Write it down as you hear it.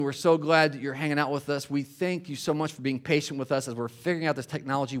We're so glad that you're hanging out with us. We thank you so much for being patient with us as we're figuring out this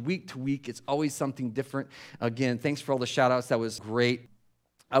technology week to week. It's always something different. Again, thanks for all the shout-outs. That was great.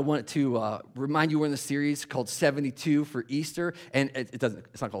 I want to remind you we're in the series called 72 for Easter, and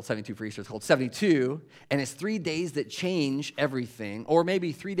it's not called 72 for Easter, it's called 72, and it's 3 days that change everything, or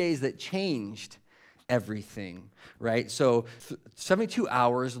maybe 3 days that changed everything, right? So 72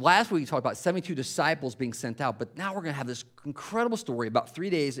 hours. Last week we talked about 72 disciples being sent out, but now we're going to have this incredible story about 3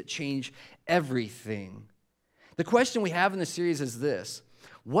 days that change everything. The question we have in the series is this: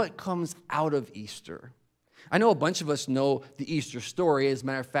 what comes out of Easter? I know a bunch of us know the Easter story. As a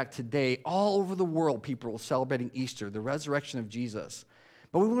matter of fact, today, all over the world, people are celebrating Easter, the resurrection of Jesus.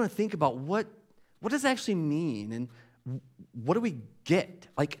 But we want to think about what does it actually mean, and what do we get?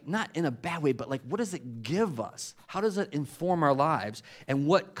 Like, not in a bad way, but like, what does it give us? How does it inform our lives? And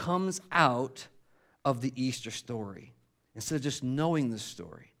what comes out of the Easter story? Instead of just knowing the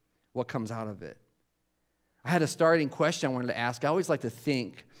story, what comes out of it? I had a starting question I wanted to ask. I always like to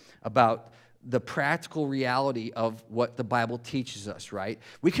think about the practical reality of what the Bible teaches us, right?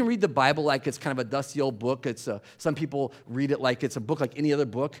 We can read the Bible like it's kind of a dusty old book. Some people read it like it's a book like any other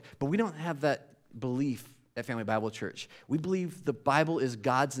book, but we don't have that belief at Family Bible Church. We believe the Bible is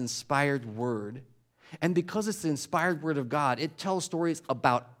God's inspired word, and because it's the inspired word of God, it tells stories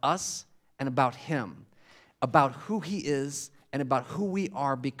about us and about Him, about who He is and about who we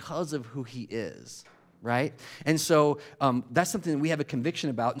are because of who He is. Right? And so that's something that we have a conviction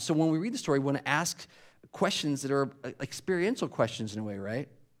about. And so when we read the story, we want to ask questions that are experiential questions in a way, right?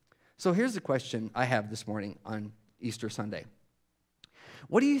 So here's the question I have this morning on Easter Sunday.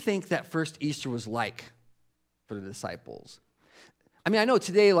 What do you think that first Easter was like for the disciples? I mean, I know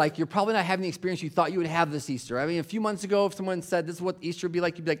today, like, you're probably not having the experience you thought you would have this Easter. I mean, a few months ago, if someone said this is what Easter would be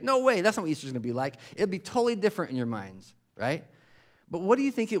like, you'd be like, no way, that's not what Easter's going to be like. It'd be totally different in your minds, right? But what do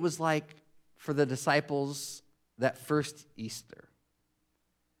you think it was like for the disciples that first Easter?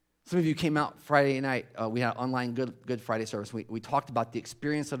 Some of you came out Friday night. We had an online Good Friday service. We talked about the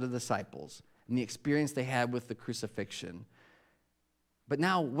experience of the disciples and the experience they had with the crucifixion. But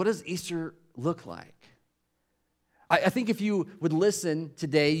now, what does Easter look like? I think if you would listen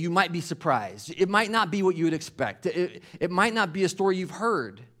today, you might be surprised. It might not be what you would expect. It might not be a story you've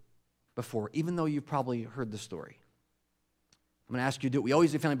heard before, even though you've probably heard the story. I'm going to ask you to do it. We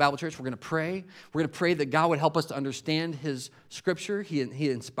always do at Family Bible Church. We're going to pray. We're going to pray that God would help us to understand His Scripture. He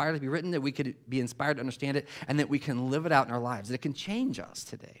inspired it to be written, that we could be inspired to understand it, and that we can live it out in our lives, that it can change us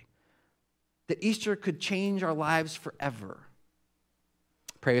today, that Easter could change our lives forever.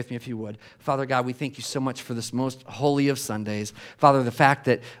 Pray with me if you would. Father God, we thank you so much for this most holy of Sundays. Father, the fact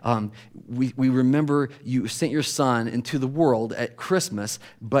that we remember you sent your Son into the world at Christmas,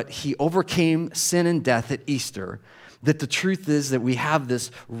 but He overcame sin and death at Easter. That the truth is that we have this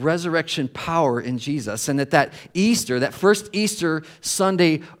resurrection power in Jesus, and that Easter, that first Easter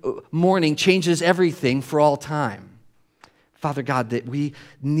Sunday morning, changes everything for all time. Father God, that we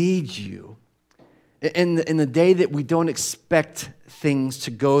need you. In the day that we don't expect things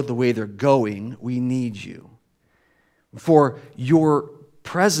to go the way they're going, we need you. For your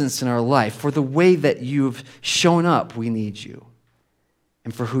presence in our life, for the way that you've shown up, we need you.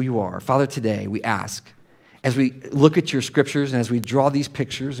 And for who you are. Father, today we ask, as we look at your scriptures and as we draw these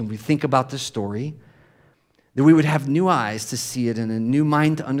pictures and we think about this story, that we would have new eyes to see it and a new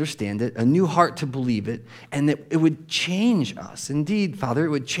mind to understand it, a new heart to believe it, and that it would change us. Indeed, Father, it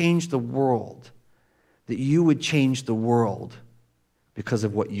would change the world, that you would change the world because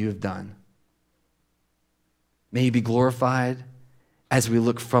of what you have done. May you be glorified as we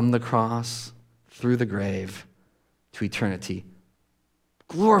look from the cross, through the grave, to eternity.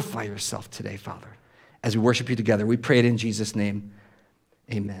 Glorify yourself today, Father. As we worship you together, we pray it in Jesus' name.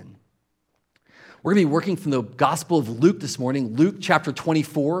 Amen. We're going to be working from the Gospel of Luke this morning, Luke chapter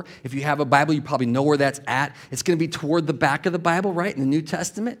 24. If you have a Bible, you probably know where that's at. It's going to be toward the back of the Bible, right, in the New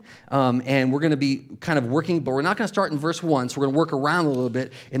Testament. And we're going to be kind of working, but we're not going to start in verse 1, so we're going to work around a little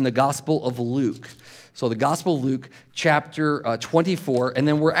bit in the Gospel of Luke. So the Gospel of Luke, chapter 24, and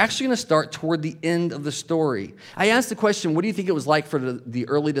then we're actually going to start toward the end of the story. I asked the question, what do you think it was like for the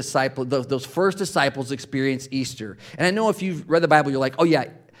early disciples, those first disciples experience Easter? And I know if you've read the Bible, you're like, oh yeah,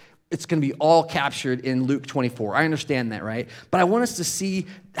 it's going to be all captured in Luke 24. I understand that, right? But I want us to see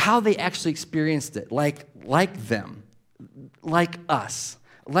how they actually experienced it, like them, like us,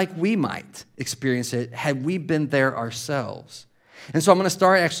 like we might experience it had we been there ourselves. And so I'm going to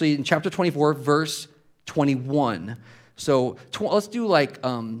start actually in chapter 24, verse 21. So let's do like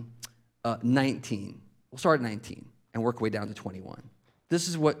 19. We'll start at 19 and work our way down to 21. This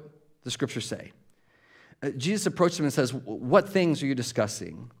is what the scriptures say. Jesus approached them and says, what things are you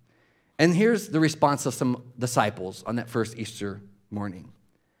discussing? And here's the response of some disciples on that first Easter morning.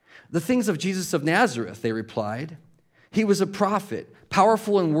 The things of Jesus of Nazareth, they replied. He was a prophet,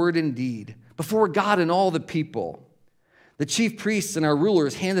 powerful in word and deed, before God and all the people. The chief priests and our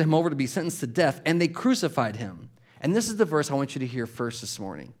rulers handed him over to be sentenced to death, and they crucified him. And this is the verse I want you to hear first this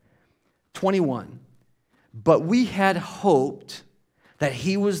morning. 21. But we had hoped that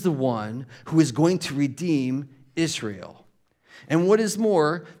he was the one who is going to redeem Israel. And what is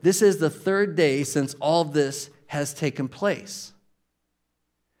more, this is the third day since all this has taken place.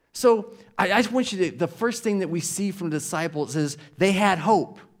 So I just want you to, the first thing that we see from the disciples is they had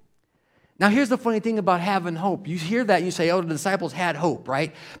hope. Now here's the funny thing about having hope. You hear that and you say, oh, the disciples had hope,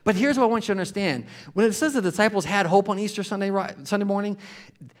 right? But here's what I want you to understand. When it says the disciples had hope on Easter Sunday morning,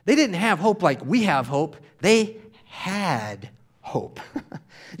 they didn't have hope like we have hope. They had hope.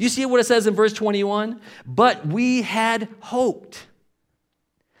 You see what it says in verse 21? But we had hoped.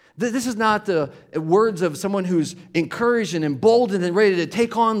 This is not the words of someone who's encouraged and emboldened and ready to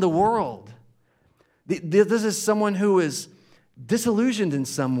take on the world. This is someone who is disillusioned in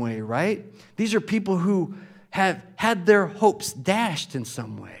some way, right? These are people who have had their hopes dashed in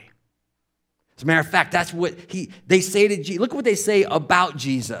some way. As a matter of fact, that's what they say to Jesus. Look what they say about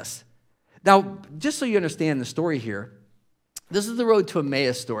Jesus. Now, just so you understand the story here, this is the road to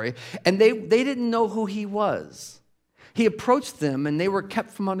Emmaus story, and they didn't know who he was. He approached them, and they were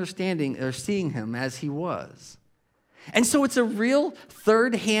kept from understanding or seeing him as he was. And so it's a real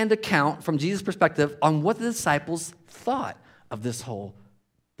third-hand account from Jesus' perspective on what the disciples thought of this whole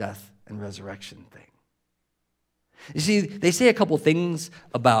death and resurrection thing. You see, they say a couple things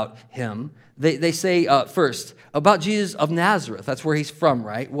about him. They say, first, about Jesus of Nazareth. That's where he's from,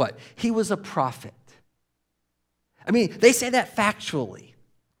 right? What? He was a prophet. I mean, they say that factually.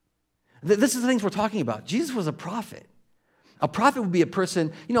 This is the things we're talking about. Jesus was a prophet. A prophet would be a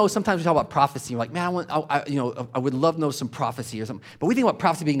person, sometimes we talk about prophecy. You're like, man, I would love to know some prophecy or something. But we think about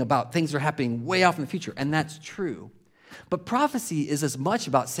prophecy being about things that are happening way off in the future, and that's true. But prophecy is as much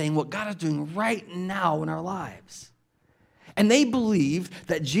about saying what God is doing right now in our lives. And they believed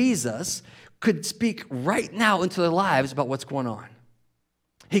that Jesus could speak right now into their lives about what's going on.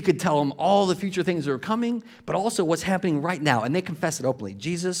 He could tell them all the future things that are coming, but also what's happening right now. And they confess it openly.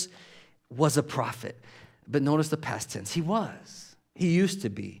 Jesus was a prophet. But notice the past tense. He was. He used to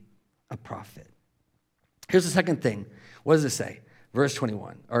be a prophet. Here's the second thing. What does it say? Verse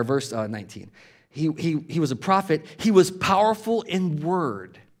 21, or verse 19. He was a prophet. He was powerful in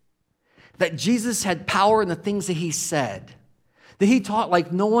word. That Jesus had power in the things that he said. That he taught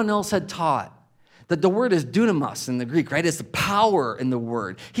like no one else had taught. That the word is dunamis in the Greek, right? It's the power in the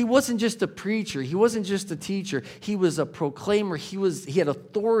word. He wasn't just a preacher. He wasn't just a teacher. He was a proclaimer. He had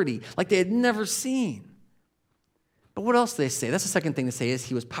authority like they had never seen. But what else do they say? That's the second thing they say is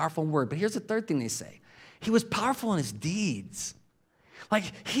he was powerful in word. But here's the third thing they say. He was powerful in his deeds. Like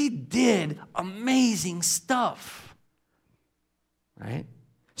he did amazing stuff. Right?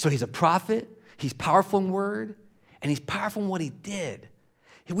 So he's a prophet. He's powerful in word. And he's powerful in what he did.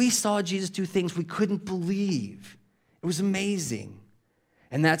 We saw Jesus do things we couldn't believe. It was amazing.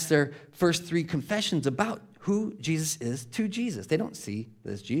 And that's their first three confessions about who Jesus is to Jesus. They don't see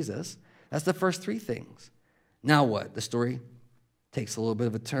this Jesus. That's the first three things. Now what? The story takes a little bit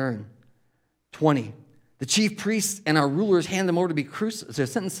of a turn. 20. The chief priests and our rulers hand him over to be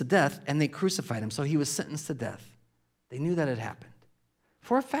sentenced to death, and they crucified him. So he was sentenced to death. They knew that had happened.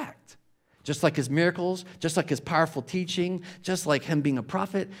 For a fact. Just like his miracles, just like his powerful teaching, just like him being a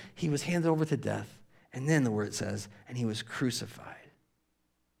prophet, he was handed over to death. And then the word says, and he was crucified.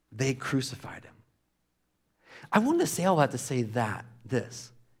 They crucified him. I wanted to say all that to say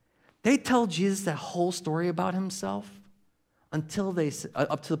this. They tell Jesus that whole story about himself until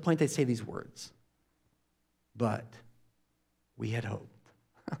up to the point they say these words. But we had hoped.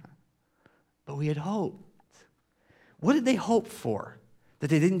 But we had hoped. What did they hope for? That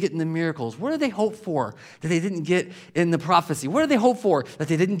they didn't get in the miracles? What did they hope for that they didn't get in the prophecy? What did they hope for that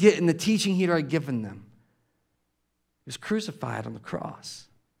they didn't get in the teaching he'd already given them? He was crucified on the cross.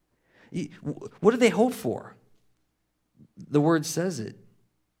 What did they hope for? The word says it.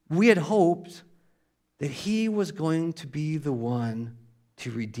 We had hoped that he was going to be the one to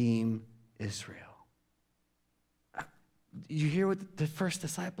redeem Israel. You hear what the first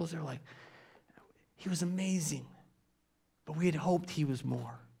disciples are like? He was amazing. But we had hoped he was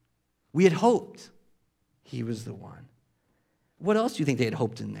more. We had hoped he was the one. What else do you think they had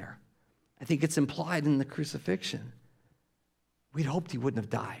hoped in there? I think it's implied in the crucifixion. We'd hoped he wouldn't have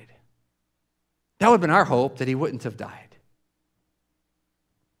died. That would have been our hope, that he wouldn't have died.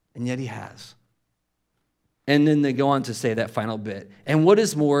 And yet he has. And then they go on to say that final bit. And what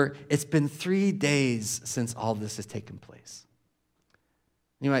is more, it's been 3 days since all this has taken place.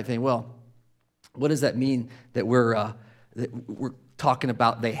 You might think, well, what does that mean that we're talking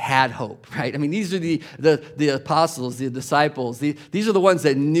about they had hope, right? I mean, these are the apostles, the disciples. These are the ones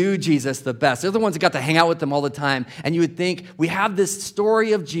that knew Jesus the best. They're the ones that got to hang out with them all the time. And you would think we have this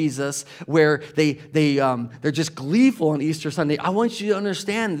story of Jesus where they're just gleeful on Easter Sunday. I want you to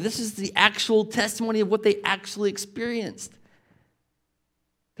understand this is the actual testimony of what they actually experienced.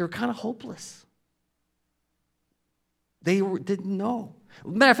 They were kind of hopeless. Didn't know.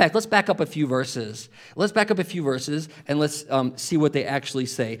 Matter of fact, let's back up a few verses. And let's see what they actually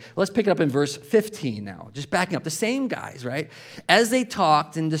say. Let's pick it up in verse 15 now. Just backing up. The same guys, right? As they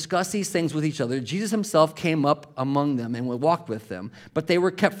talked and discussed these things with each other, Jesus himself came up among them and walked with them, but they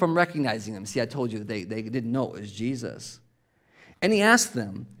were kept from recognizing him. See, I told you they didn't know it was Jesus. And he asked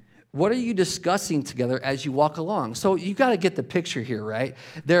them, what are you discussing together as you walk along? So you got to get the picture here, right?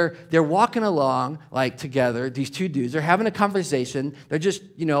 They're walking along like together. These two dudes, they're having a conversation. They're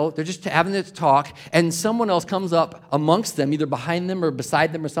just having this talk, and someone else comes up amongst them, either behind them or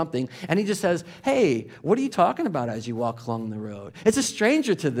beside them or something, and he just says, "Hey, what are you talking about as you walk along the road?" It's a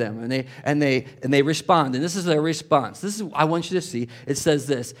stranger to them, and they respond, and this is their response. This is I want you to see. It says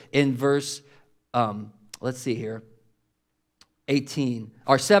this in verse. Let's see here. 18,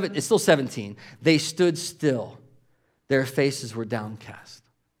 or 7, it's still 17. They stood still. Their faces were downcast.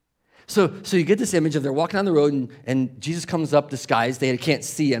 So you get this image of they're walking down the road and Jesus comes up disguised. They can't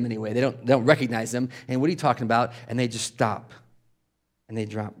see him anyway. They don't recognize him. And what are you talking about? And they just stop. And they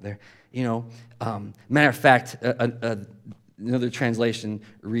drop there. Matter of fact, another translation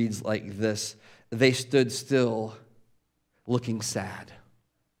reads like this. They stood still looking sad.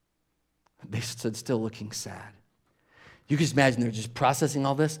 They stood still looking sad. You can just imagine they're just processing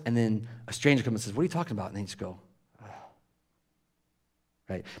all this, and then a stranger comes and says, "What are you talking about?" And they just go, "Oh."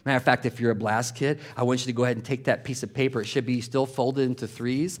 Right? Matter of fact, if you're a Blast kid, I want you to go ahead and take that piece of paper. It should be still folded into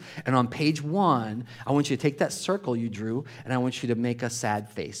 3s. And on page 1, I want you to take that circle you drew, and I want you to make a sad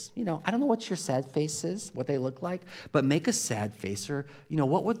face. I don't know what your sad face is, what they look like, but make a sad face. Or,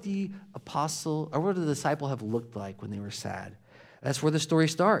 what would the apostle or what would the disciple have looked like when they were sad? That's where the story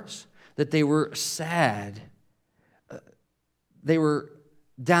starts, that they were sad. They were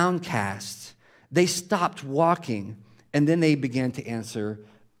downcast. They stopped walking, and then they began to answer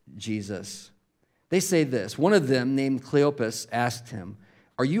Jesus. They say this. One of them, named Cleopas, asked him,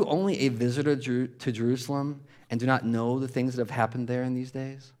 "Are you only a visitor to Jerusalem and do not know the things that have happened there in these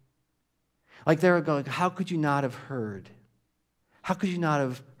days?" Like they're going, how could you not have heard? How could you not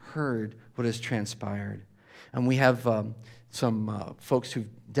have heard what has transpired? And we have some folks who've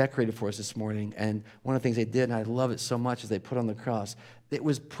decorated for us this morning, and one of the things they did, and I love it so much, is they put on the cross. It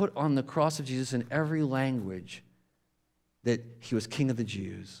was put on the cross of Jesus in every language that he was King of the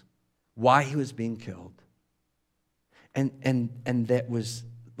Jews, why he was being killed. And that was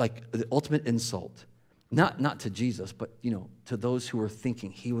like the ultimate insult. Not to Jesus, but to those who were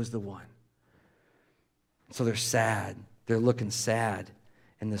thinking he was the one. So they're sad. They're looking sad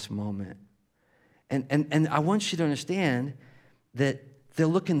in this moment. And I want you to understand that they're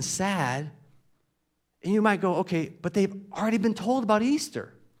looking sad, and you might go, okay, but they've already been told about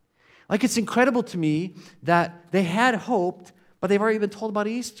Easter. Like, it's incredible to me that they had hoped, but they've already been told about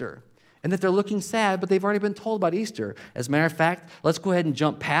Easter. And that they're looking sad, but they've already been told about Easter. As a matter of fact, let's go ahead and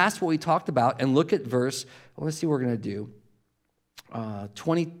jump past what we talked about and look at verse, let's see what we're going to do,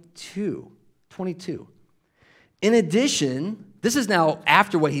 22. In addition, this is now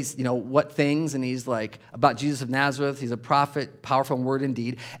after what he's, what things, and he's like, about Jesus of Nazareth, he's a prophet, powerful in word and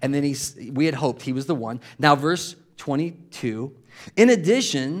deed, and then we had hoped he was the one. Now, verse 22, in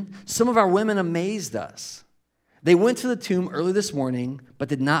addition, some of our women amazed us. They went to the tomb early this morning, but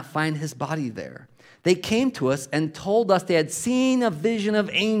did not find his body there. They came to us and told us they had seen a vision of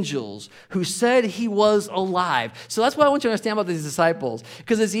angels who said he was alive. So that's what I want you to understand about these disciples,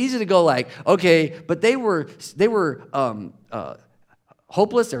 because it's easy to go like, okay, but they were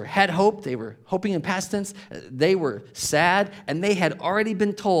hopeless or had hope. They were hoping in past tense. They were sad, and they had already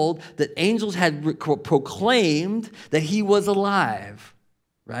been told that angels had proclaimed that he was alive,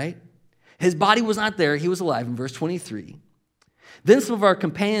 right? His body was not there. He was alive in verse 23. Then some of our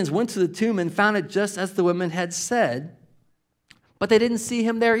companions went to the tomb and found it just as the women had said, but they didn't see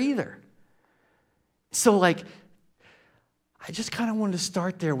him there either. So I just kind of wanted to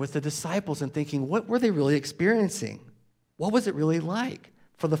start there with the disciples and thinking, what were they really experiencing? What was it really like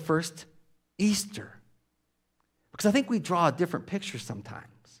for the first Easter? Because I think we draw a different picture sometimes.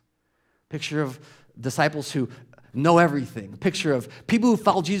 Picture of disciples who know everything, a picture of people who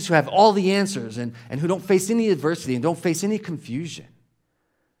follow Jesus who have all the answers and who don't face any adversity and don't face any confusion.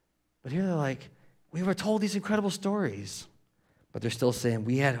 But here they're like, we were told these incredible stories, but they're still saying,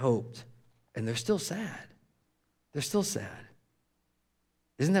 we had hoped, and they're still sad. They're still sad.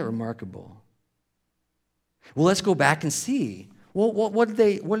 Isn't that remarkable? Well, let's go back and see. Well, what did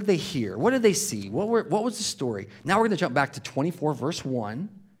they hear? What did they see? What was the story? Now we're going to jump back to 24, verse 1,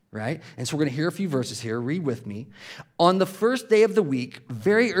 right? And so we're going to hear a few verses here. Read with me. On the first day of the week,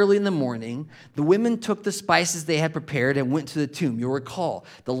 very early in the morning, the women took the spices they had prepared and went to the tomb. You'll recall,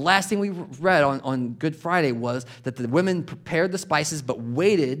 the last thing we read on Good Friday was that the women prepared the spices but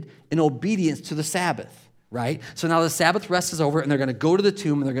waited in obedience to the Sabbath. Right? So now the Sabbath rest is over, and they're going to go to the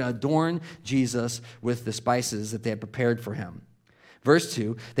tomb, and they're going to adorn Jesus with the spices that they had prepared for him. Verse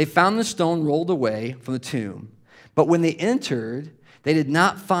 2, they found the stone rolled away from the tomb, but when they entered, they did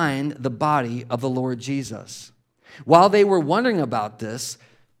not find the body of the Lord Jesus. While they were wondering about this,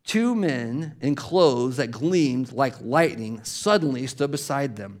 two men in clothes that gleamed like lightning suddenly stood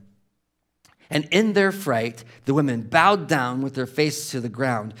beside them. And in their fright, the women bowed down with their faces to the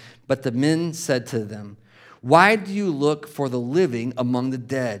ground, but the men said to them, why do you look for the living among the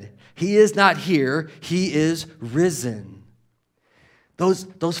dead? He is not here, he is risen.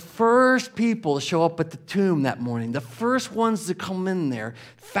 Those first people to show up at the tomb that morning, the first ones to come in there,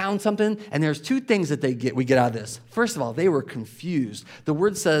 found something, and there's two things that we get out of this. First of all, they were confused. The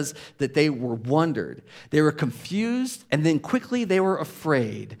word says that they were wondered. They were confused, and then quickly they were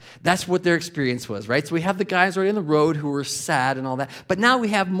afraid. That's what their experience was, right? So we have the guys right in the road who were sad and all that, but now we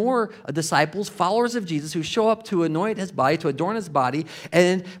have more disciples, followers of Jesus, who show up to anoint his body, to adorn his body,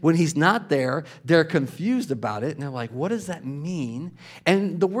 and when he's not there, they're confused about it, and they're like, what does that mean?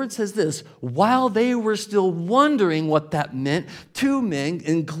 And the word says this, while they were still wondering what that meant, two men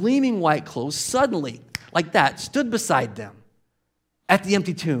in gleaming white clothes suddenly, like that, stood beside them at the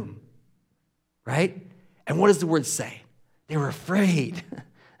empty tomb, right? And what does the word say? They were afraid.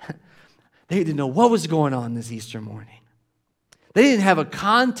 They didn't know what was going on this Easter morning. They didn't have a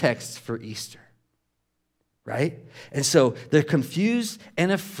context for Easter, right? And so they're confused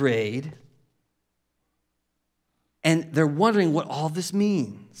and afraid. And they're wondering what all this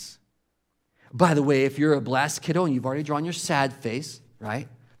means. By the way, if you're a blessed kiddo and you've already drawn your sad face, right?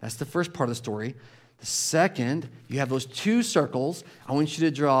 That's the first part of the story. The second, you have those two circles. I want you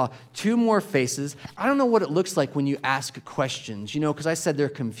to draw two more faces. I don't know what it looks like when you ask questions, because I said they're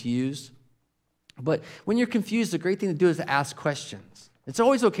confused. But when you're confused, the great thing to do is to ask questions. It's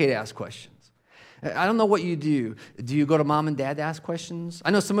always okay to ask questions. I don't know what you do. Do you go to mom and dad to ask questions? I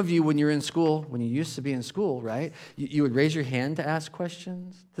know some of you, when you're in school, when you used to be in school, right, you would raise your hand to ask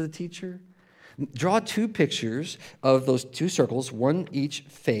questions to the teacher. Draw two pictures of those two circles, one each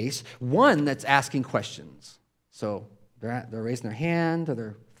face, one that's asking questions. So they're raising their hand or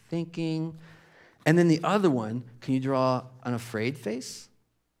they're thinking. And then the other one, can you draw an afraid face?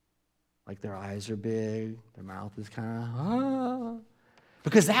 Like their eyes are big, their mouth is kind of,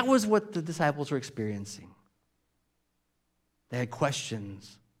 Because that was what the disciples were experiencing. They had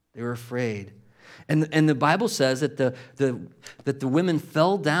questions. They were afraid. And the Bible says that the women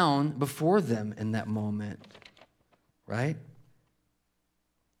fell down before them in that moment, right?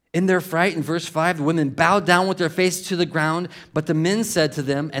 In their fright, in verse 5, the women bowed down with their faces to the ground, but the men said to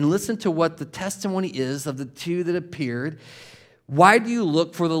them, and listen to what the testimony is of the two that appeared, why do you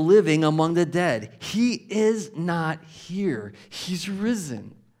look for the living among the dead? He is not here. He's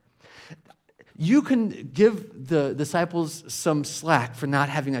risen. You can give the disciples some slack for not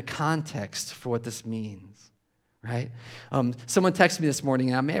having a context for what this means, right? Someone texted me this morning,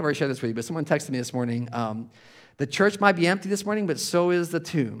 and I may have already shared this with you, but someone texted me this morning, the church might be empty this morning, but so is the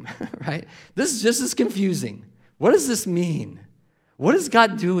tomb, right? This is just as confusing. What does this mean? What is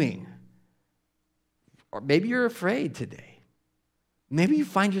God doing? Or maybe you're afraid today. Maybe you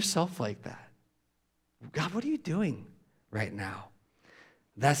find yourself like that. God, what are you doing right now?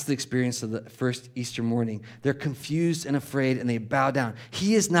 That's the experience of the first Easter morning. They're confused and afraid, and they bow down.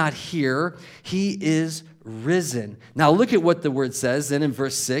 He is not here. He is risen. Now look at what the word says then in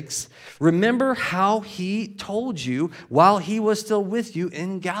verse 6. Remember how he told you while he was still with you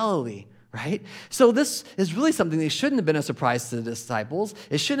in Galilee. Right? So this is really something that shouldn't have been a surprise to the disciples.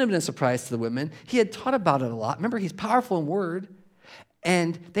 It shouldn't have been a surprise to the women. He had taught about it a lot. Remember, he's powerful in word.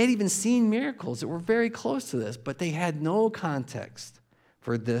 And they'd even seen miracles that were very close to this, but they had no context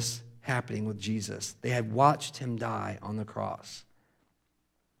for this happening with Jesus. They had watched him die on the cross.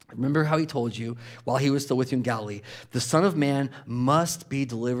 Remember how he told you while he was still with you in Galilee, the Son of Man must be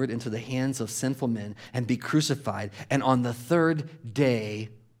delivered into the hands of sinful men and be crucified, and on the third day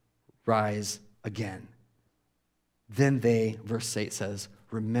rise again. Then they, verse 8 says,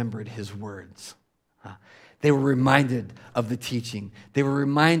 remembered his words. They were reminded of the teaching. They were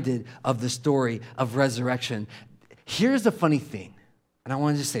reminded of the story of resurrection. Here's the funny thing, and I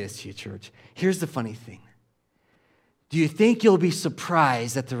want to just say this to you, church. Here's the funny thing. Do you think you'll be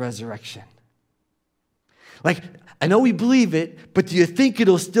surprised at the resurrection? Like, I know we believe it, but do you think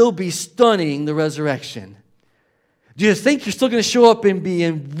it'll still be stunning, the resurrection? Do you think you're still going to show up and be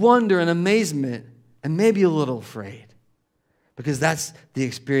in wonder and amazement and maybe a little afraid? Because that's the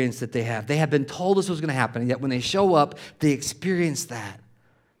experience that they have. They have been told this was going to happen, and yet when they show up, they experience that.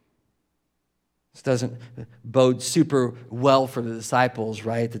 This doesn't bode super well for the disciples,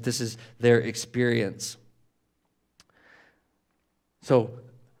 right? That this is their experience. So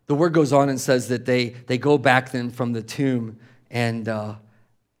the word goes on and says that they go back then from the tomb and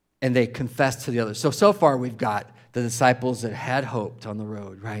they confess to the others. So far we've got the disciples that had hoped on the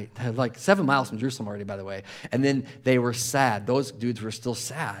road, right? They had like 7 miles from Jerusalem already, by the way. And then they were sad. Those dudes were still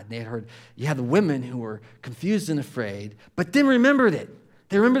sad. They had heard, you had the women who were confused and afraid, but then remembered it.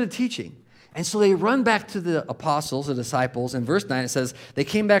 They remembered the teaching. And so they run back to the apostles, the disciples. In verse 9, it says, they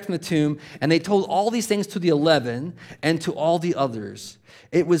came back from the tomb, and they told all these things to the 11 and to all the others.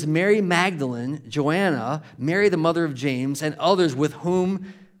 It was Mary Magdalene, Joanna, Mary the mother of James, and others with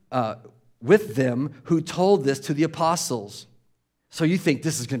them who told this to the apostles. So you think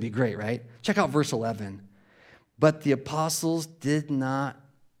this is going to be great, right? Check out verse 11. But the apostles did not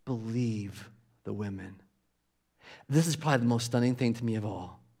believe the women. This is probably the most stunning thing to me of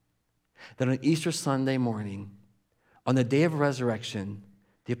all. That on Easter Sunday morning, on the day of resurrection,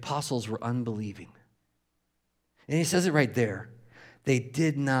 the apostles were unbelieving. And he says it right there. They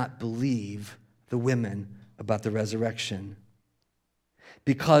did not believe the women about the resurrection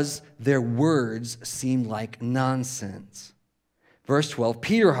because their words seemed like nonsense. Verse 12,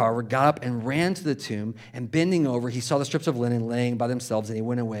 Peter, however, got up and ran to the tomb, and bending over, he saw the strips of linen laying by themselves, and he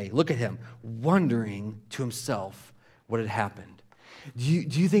went away. Look at him, wondering to himself what had happened. Do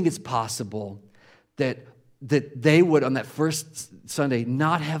you think it's possible that they would, on that first Sunday,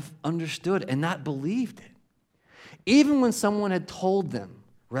 not have understood and not believed it? Even when someone had told them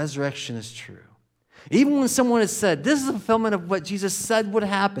resurrection is true. Even when someone had said, this is a fulfillment of what Jesus said would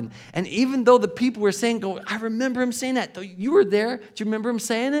happen. And even though the people were saying, I remember him saying that. You were there. Do you remember him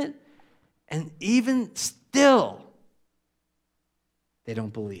saying it? And even still, they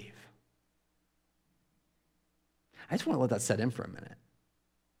don't believe. I just want to let that set in for a minute.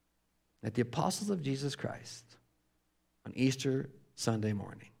 That the apostles of Jesus Christ on Easter Sunday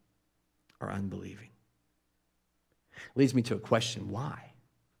morning are unbelieving. Leads me to a question, why?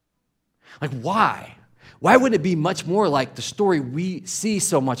 Like, why? Why wouldn't it be much more like the story we see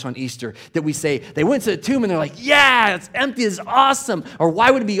so much on Easter that we say, they went to the tomb and they're like, yeah, it's empty, it's awesome. Or why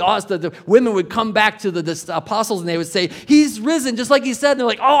would it be awesome that the women would come back to the apostles and they would say, he's risen, just like he said. And they're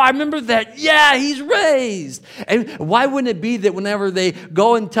like, oh, I remember that. Yeah, he's raised. And why wouldn't it be that whenever they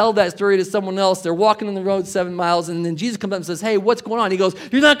go and tell that story to someone else, they're walking on the road 7 miles and then Jesus comes up and says, hey, what's going on? He goes,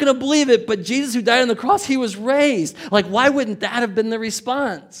 you're not going to believe it, but Jesus who died on the cross, he was raised. Like, why wouldn't that have been the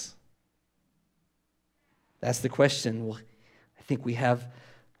response? That's the question. Well, I think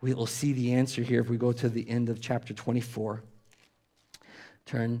we'll see the answer here if we go to the end of chapter 24.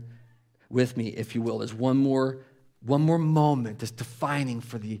 Turn with me, if you will. There's one more moment that's defining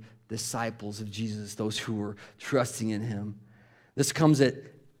for the disciples of Jesus, those who were trusting in him. This comes at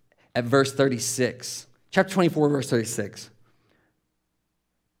verse 36. Chapter 24, verse 36.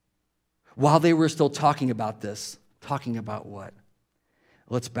 While they were still talking about this, talking about what?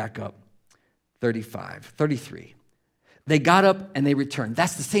 Let's back up. 33. They got up and they returned.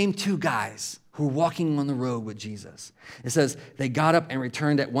 That's the same 2 guys who were walking on the road with Jesus. It says, they got up and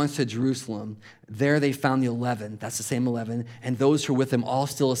returned at once to Jerusalem. There they found the 11, that's the same 11, and those who were with them all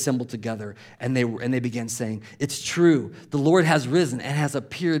still assembled together. And they began saying, it's true, the Lord has risen and has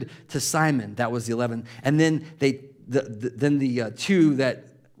appeared to Simon. That was the 11. And then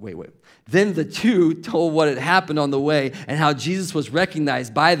Then the 2 told what had happened on the way and how Jesus was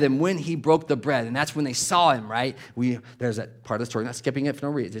recognized by them when he broke the bread. And that's when they saw him, right? There's that part of the story. I'm not skipping it for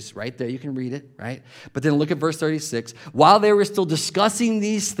no reason. Just right there. You can read it, right? But then look at verse 36. While they were still discussing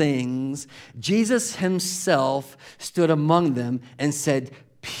these things, Jesus himself stood among them and said,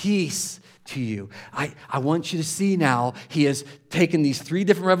 peace to you. I want you to see now, he has taken these 3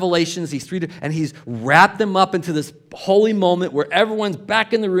 different revelations, and he's wrapped them up into this holy moment where everyone's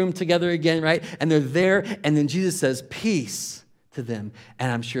back in the room together again, right? And they're there, and then Jesus says, peace to them.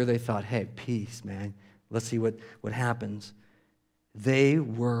 And I'm sure they thought, hey, peace, man. Let's see what happens. They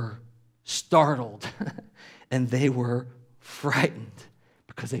were startled, and they were frightened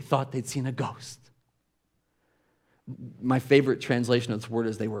because they thought they'd seen a ghost. My favorite translation of this word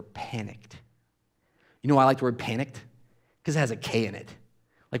is they were panicked. You know why I like the word panicked? Because it has a K in it.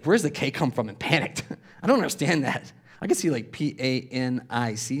 Like, where's the K come from in panicked? I don't understand that. I could see like P-A-N-I-C-C-E-D.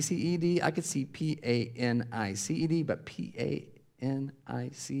 I could see P-A-N-I-C-E-D, but P-A-N-I-C-K-E-D?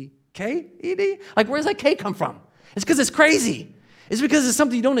 Like, where's that K come from? It's because it's crazy. It's because it's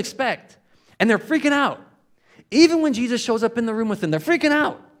something you don't expect. And they're freaking out. Even when Jesus shows up in the room with them, they're freaking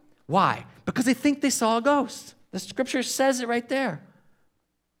out. Why? Because they think they saw a ghost. The scripture says it right there.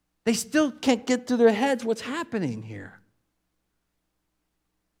 They still can't get through their heads what's happening here.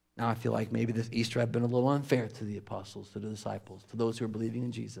 Now I feel like maybe this Easter I've been a little unfair to the apostles, to the disciples, to those who are believing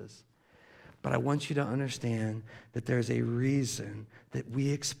in Jesus. But I want you to understand that there's a reason that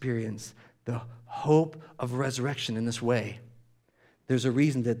we experience the hope of resurrection in this way. There's a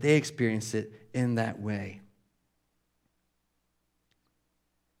reason that they experience it in that way.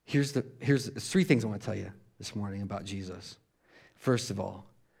 Here's three things I want to tell you this morning about Jesus. First of all,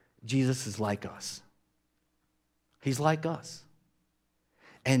 Jesus is like us. He's like us.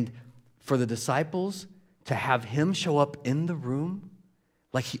 And for the disciples to have him show up in the room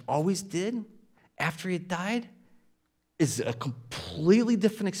like he always did after he had died is a completely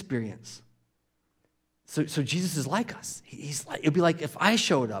different experience. So Jesus is like us. It'd be like if I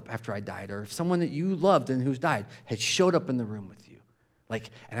showed up after I died, or if someone that you loved and who's died had showed up in the room with you.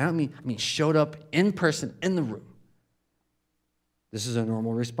 And I mean showed up in person in the room. This is a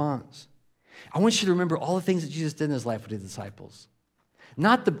normal response. I want you to remember all the things that Jesus did in his life with his disciples.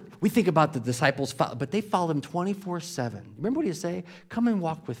 We think about the disciples, but they followed him 24/7. Remember what he say? Come and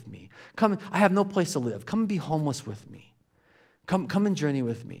walk with me. Come, I have no place to live. Come and be homeless with me. Come and journey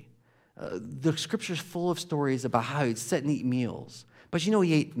with me. The scripture's full of stories about how he'd sit and eat meals. But you know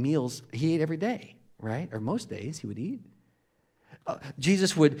he ate meals, he ate every day, right? Or most days he would eat.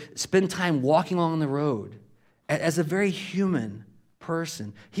 Jesus would spend time walking along the road as a very human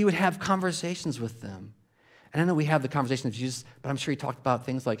person. He would have conversations with them. And I know we have the conversation of Jesus, but I'm sure he talked about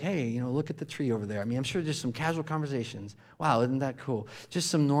things like, hey, look at the tree over there. I mean, I'm sure just some casual conversations. Wow, isn't that cool? Just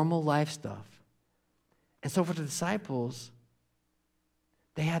some normal life stuff. And so for the disciples,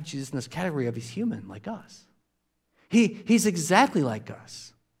 they have Jesus in this category of he's human, like us. He's exactly like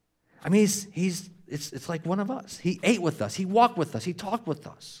us. I mean, it's like one of us. He ate with us. He walked with us. He talked with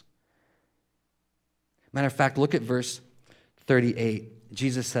us. Matter of fact, look at verse 38.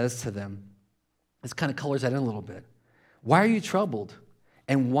 Jesus says to them, this kind of colors that in a little bit. Why are you troubled?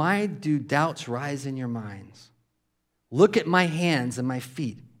 And why do doubts rise in your minds? Look at my hands and my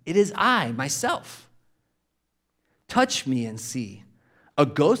feet. It is I, myself. Touch me and see. A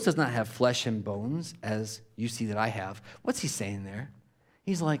ghost does not have flesh and bones, as you see that I have. What's he saying there?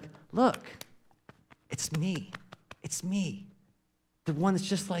 He's like, look, it's me. It's me. The one that's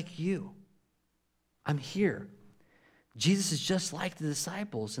just like you. I'm here. Jesus is just like the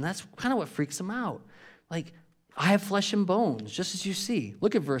disciples, and that's kind of what freaks him out. Like, I have flesh and bones, just as you see.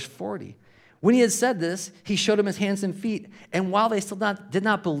 Look at verse 40. When he had said this, he showed him his hands and feet, and while they still did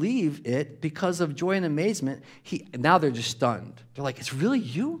not believe it because of joy and amazement, now they're just stunned. They're like, it's really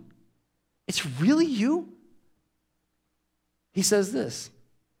you? It's really you? He says this,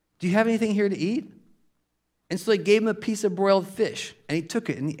 do you have anything here to eat? And so they gave him a piece of broiled fish, and he took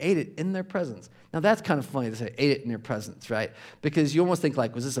it and he ate it in their presence. Now that's kind of funny to say, ate it in their presence, right? Because you almost think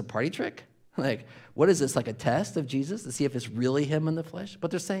like, was this a party trick? Like, what is this, like a test of Jesus to see if it's really him in the flesh?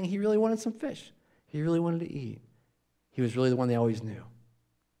 But they're saying he really wanted some fish. He really wanted to eat. He was really the one they always knew.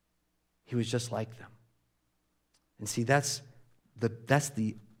 He was just like them. And see, that's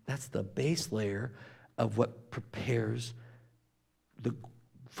the base layer of what prepares the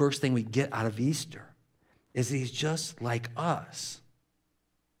first thing we get out of Easter. Is he's just like us,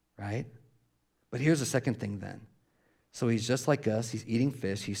 right? But here's the second thing then. So he's just like us. He's eating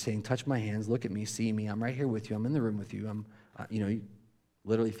fish. He's saying, touch my hands, look at me, see me. I'm right here with you. I'm in the room with you. You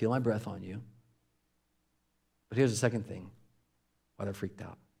literally feel my breath on you. But here's the second thing, why they're freaked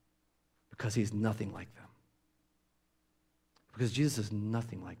out. Because he's nothing like them. Because Jesus is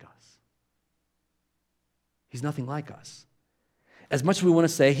nothing like us. He's nothing like us. As much as we want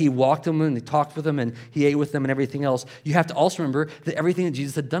to say he walked them and he talked with them and he ate with them and everything else, you have to also remember that everything that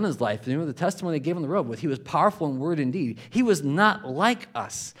Jesus had done in his life, the testimony they gave on the road, he was powerful in word and deed. He was not like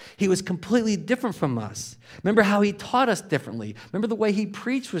us. He was completely different from us. Remember how he taught us differently. Remember the way he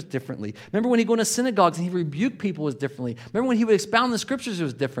preached was differently. Remember when he go into synagogues and he rebuked people was differently. Remember when he would expound the scriptures, it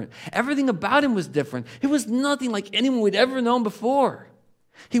was different. Everything about him was different. He was nothing like anyone we'd ever known before.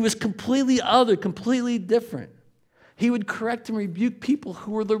 He was completely other, completely different. He would correct and rebuke people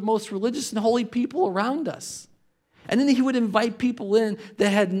who were the most religious and holy people around us. And then he would invite people in that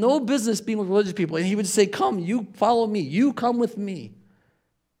had no business being with religious people. And he would say, come, you follow me. You come with me.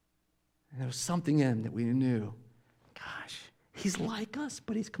 And there was something in him that we knew, gosh, he's like us,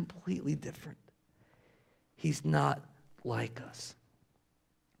 but he's completely different. He's not like us.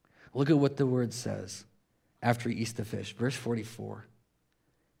 Look at what the word says after he eats the fish. Verse 44.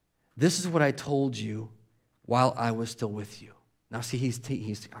 This is what I told you while I was still with you. Now see, he's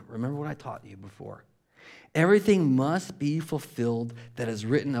remember what I taught you before. Everything must be fulfilled that is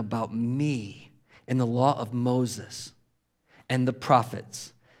written about me in the law of Moses and the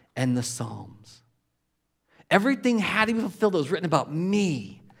prophets and the Psalms. Everything had to be fulfilled that was written about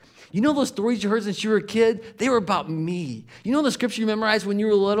me. You know those stories you heard since you were a kid? They were about me. You know the scripture you memorized when you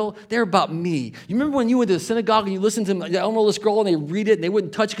were little? They were about me. You remember when you went to the synagogue and you listened to the Elmer Scroll and they read it and they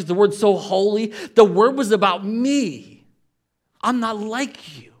wouldn't touch it because the word's so holy? The word was about me. I'm not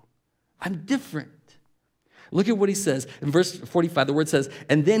like you. I'm different. Look at what he says. In verse 45, the word says,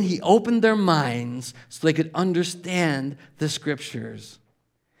 and then he opened their minds so they could understand the scriptures.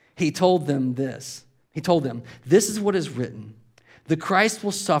 He told them this. He told them, this is what is written. The Christ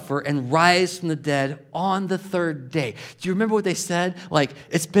will suffer and rise from the dead on the third day. Do you remember what they said? Like,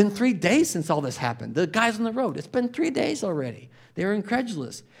 it's been 3 days since all this happened. The guys on the road, it's been 3 days already. They were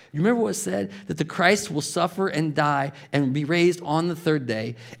incredulous. You remember what it said? That the Christ will suffer and die and be raised on the third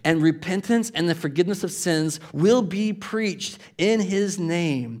day, and repentance and the forgiveness of sins will be preached in his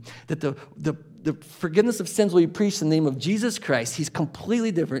name. That the forgiveness of sins will be preached in the name of Jesus Christ. He's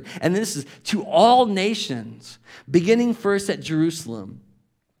completely different. And this is to all nations, beginning first at Jerusalem.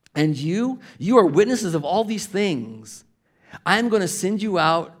 And you are witnesses of all these things. I'm going to send you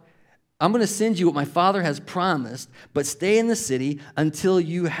out. I'm going to send you what my Father has promised, but stay in the city until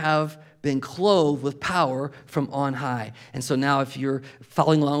you have been clothed with power from on high. And so now if you're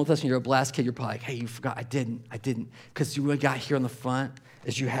following along with us and you're a Blast kid, you're probably like, hey, you forgot. I didn't. Because you got here on the front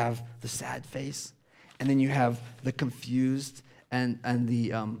is you have the sad face, and then you have the confused and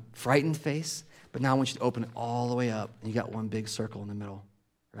the frightened face. But now I want you to open it all the way up, and you got one big circle in the middle,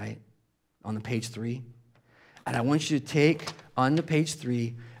 right? On the page 3. And I want you to take on the page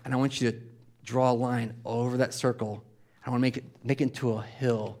 3, and I want you to draw a line over that circle. I want to make it into a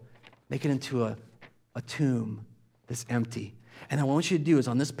hill, make it into a tomb that's empty. And what I want you to do is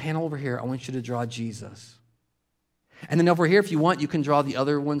on this panel over here, I want you to draw Jesus. And then over here, if you want, you can draw the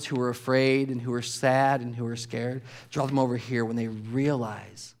other ones who are afraid and who are sad and who are scared. Draw them over here when they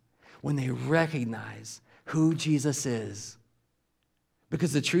realize, when they recognize who Jesus is.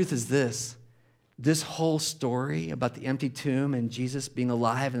 Because the truth is this whole story about the empty tomb and Jesus being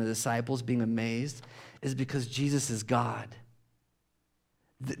alive and the disciples being amazed is because Jesus is God.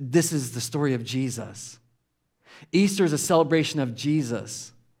 This is the story of Jesus. Easter is a celebration of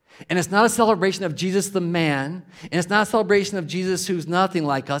Jesus. And it's not a celebration of Jesus the man, and it's not a celebration of Jesus who's nothing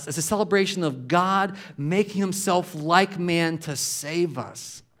like us. It's a celebration of God making himself like man to save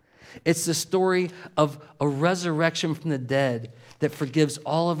us. It's the story of a resurrection from the dead that forgives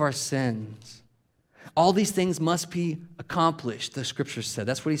all of our sins. All these things must be accomplished, the scripture said.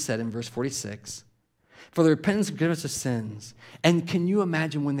 That's what he said in verse 46. For the repentance and forgiveness of sins. And can you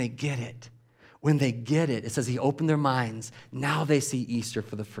imagine when they get it? When they get it, it says he opened their minds. Now they see Easter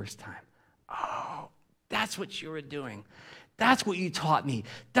for the first time. Oh, that's what you were doing. That's what you taught me.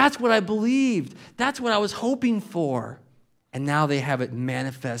 That's what I believed. That's what I was hoping for. And now they have it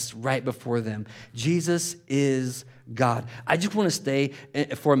manifest right before them. Jesus is God. I just want to stay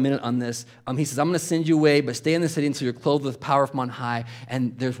for a minute on this. He says, I'm going to send you away, but stay in the city until you're clothed with power from on high.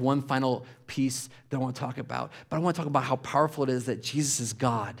 And there's one final piece that I want to talk about. But I want to talk about how powerful it is that Jesus is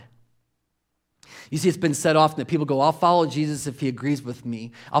God. You see, it's been said often that people go, I'll follow Jesus if he agrees with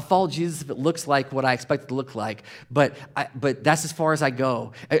me. I'll follow Jesus if it looks like what I expect it to look like. But that's as far as I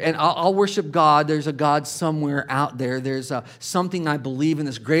go. And I'll worship God. There's a God somewhere out there. There's something I believe in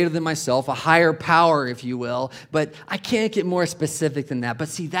that's greater than myself, a higher power, if you will. But I can't get more specific than that. But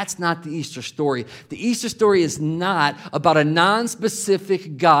see, that's not the Easter story. The Easter story is not about a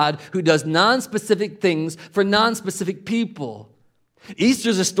non-specific God who does non-specific things for non-specific people. Easter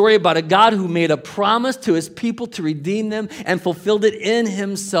is a story about a God who made a promise to his people to redeem them and fulfilled it in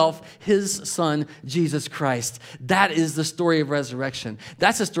himself, his son, Jesus Christ. That is the story of resurrection.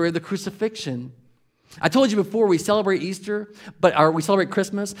 That's the story of the crucifixion. I told you before, we celebrate Easter, or we celebrate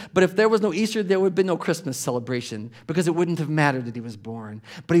Christmas, but if there was no Easter, there would have been no Christmas celebration because it wouldn't have mattered that he was born.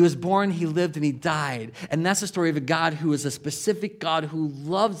 But he was born, he lived, and he died. And that's the story of a God who is a specific God who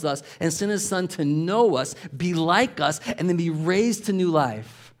loves us and sent his son to know us, be like us, and then be raised to new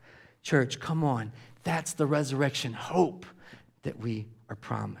life. Church, come on. That's the resurrection hope that we are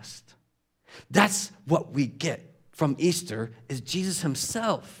promised. That's what we get from Easter is Jesus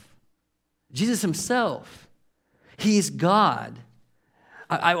himself. Jesus himself. He's God.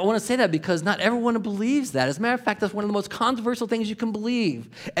 I want to say that because not everyone believes that. As a matter of fact, that's one of the most controversial things you can believe,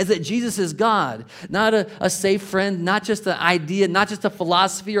 is that Jesus is God. Not a safe friend, not just an idea, not just a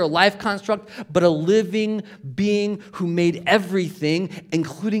philosophy or a life construct, but a living being who made everything,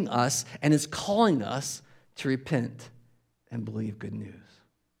 including us, and is calling us to repent and believe good news.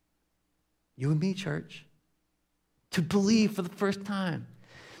 You and me, church, to believe for the first time.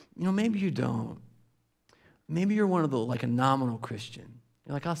 Maybe you don't. Maybe you're one of the, a nominal Christian.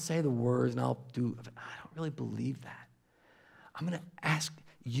 You're like, I'll say the words and I don't really believe that. I'm going to ask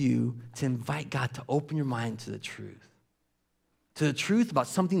you to invite God to open your mind to the truth about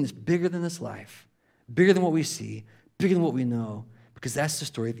something that's bigger than this life, bigger than what we see, bigger than what we know, because that's the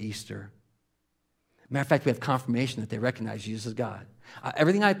story of Easter. Matter of fact, we have confirmation that they recognize Jesus as God.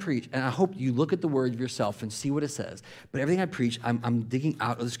 Everything I preach, and I hope you look at the word yourself and see what it says, but everything I preach, I'm digging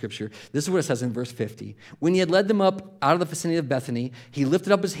out of the scripture. This is what it says in verse 50. When he had led them up out of the vicinity of Bethany, he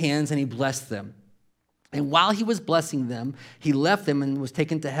lifted up his hands and he blessed them. And while he was blessing them, he left them and was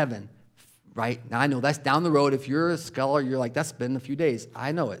taken to heaven. Right? Now, I know that's down the road. If you're a scholar, you're like, that's been a few days.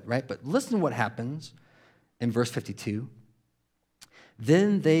 I know it, right? But listen to what happens in verse 52.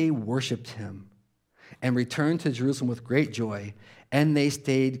 Then they worshiped him and returned to Jerusalem with great joy, and they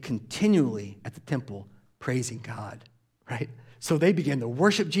stayed continually at the temple praising God, right? So they began to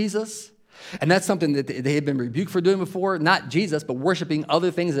worship Jesus, and that's something that they had been rebuked for doing before, not Jesus, but worshiping other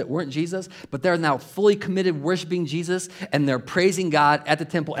things that weren't Jesus, but they're now fully committed worshiping Jesus, and they're praising God at the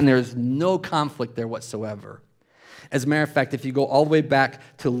temple, and there's no conflict there whatsoever. As a matter of fact, if you go all the way back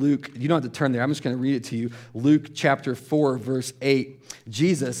to Luke, you don't have to turn there. I'm just going to read it to you. Luke chapter 4, verse 8.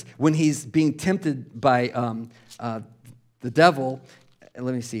 Jesus, when he's being tempted by the devil, and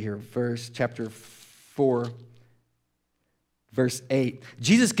let me see here, chapter 4, verse 8.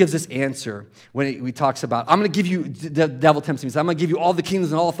 Jesus gives this answer when he talks about, I'm going to give you, the devil tempts me, so I'm going to give you all the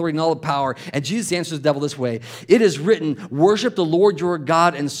kingdoms and all authority and all the power. And Jesus answers the devil this way. It is written, worship the Lord your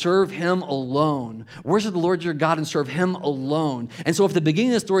God and serve him alone. Worship the Lord your God and serve him alone. And so if the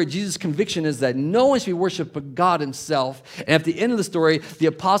beginning of the story, Jesus' conviction is that no one should be worshiped but God himself. And at the end of the story, the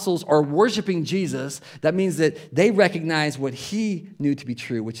apostles are worshiping Jesus. That means that they recognize what he knew to be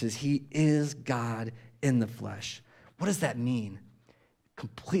true, which is he is God in the flesh. What does that mean?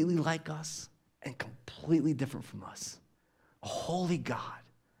 Completely like us and completely different from us. A holy God,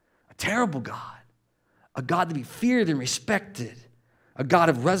 a terrible God, a God to be feared and respected, a God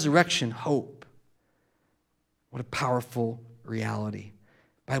of resurrection hope. What a powerful reality.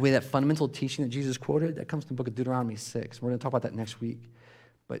 By the way, that fundamental teaching that Jesus quoted, that comes from the book of Deuteronomy 6. We're going to talk about that next week.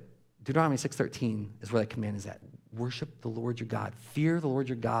 But Deuteronomy 6:13 is where that command is at. Worship the Lord your God. Fear the Lord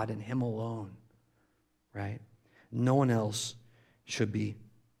your God and him alone. Right? No one else should be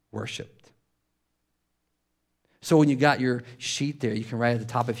worshiped. So when you got your sheet there, you can write at the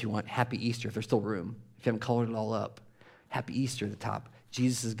top if you want, Happy Easter, if there's still room. If you haven't colored it all up. Happy Easter at the top.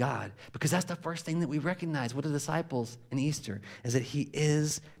 Jesus is God. Because that's the first thing that we recognize with the disciples in Easter, is that he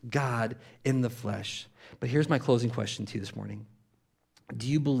is God in the flesh. But here's my closing question to you this morning. Do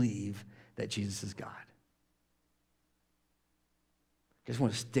you believe that Jesus is God? I just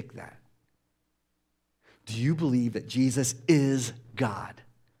want to stick that. Do you believe that Jesus is God?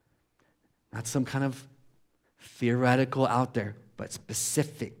 Not some kind of theoretical out there, but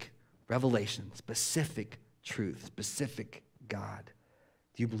specific revelation, specific truth, specific God.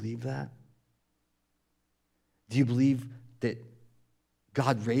 Do you believe that? Do you believe that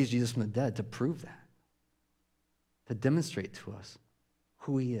God raised Jesus from the dead to prove that? To demonstrate to us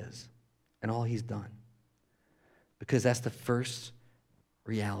who he is and all he's done? Because that's the first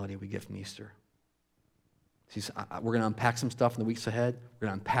reality we get from Easter. See, we're going to unpack some stuff in the weeks ahead. We're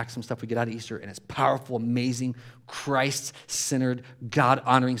going to unpack some stuff we get out of Easter, and it's powerful, amazing, Christ-centered,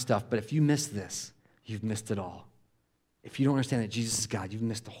 God-honoring stuff. But if you miss this, you've missed it all. If you don't understand that Jesus is God, you've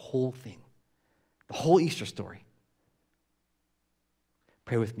missed the whole thing, the whole Easter story.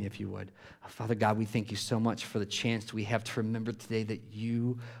 Pray with me if you would. Father God, we thank you so much for the chance we have to remember today that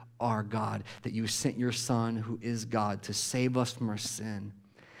you are God, that you sent your Son, who is God, to save us from our sin.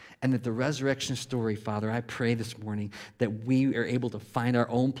 And that the resurrection story, Father, I pray this morning that we are able to find our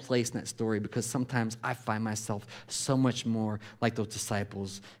own place in that story, because sometimes I find myself so much more like those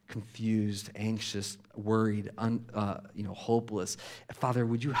disciples, confused, anxious, worried, hopeless. Father,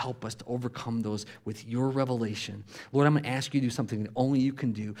 would you help us to overcome those with your revelation? Lord, I'm going to ask you to do something that only you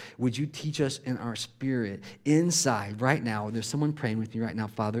can do. Would you teach us in our spirit, inside, right now, and there's someone praying with me right now,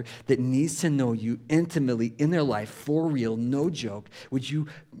 Father, that needs to know you intimately in their life, for real, no joke. Would you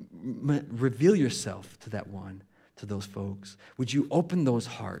reveal yourself to that one? to those folks. Would you open those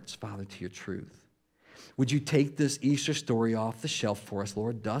hearts, Father, to your truth? Would you take this Easter story off the shelf for us,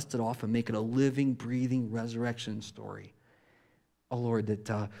 Lord, dust it off and make it a living, breathing resurrection story? Oh, Lord,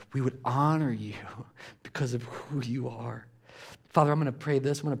 that we would honor you because of who you are. Father, I'm going to pray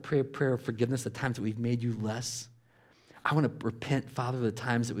this. I'm going to pray a prayer of forgiveness the times that we've made you less. I want to repent, Father, the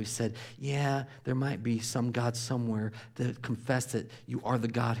times that we've said, yeah, there might be some God somewhere that confess that you are the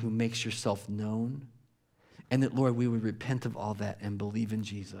God who makes yourself known. And that, Lord, we would repent of all that and believe in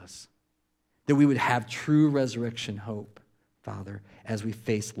Jesus. That we would have true resurrection hope, Father, as we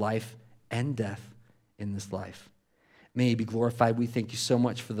face life and death in this life. May you be glorified. We thank you so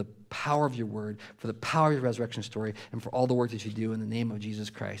much for the power of your word, for the power of your resurrection story, and for all the work that you do. In the name of Jesus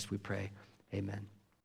Christ, we pray. Amen.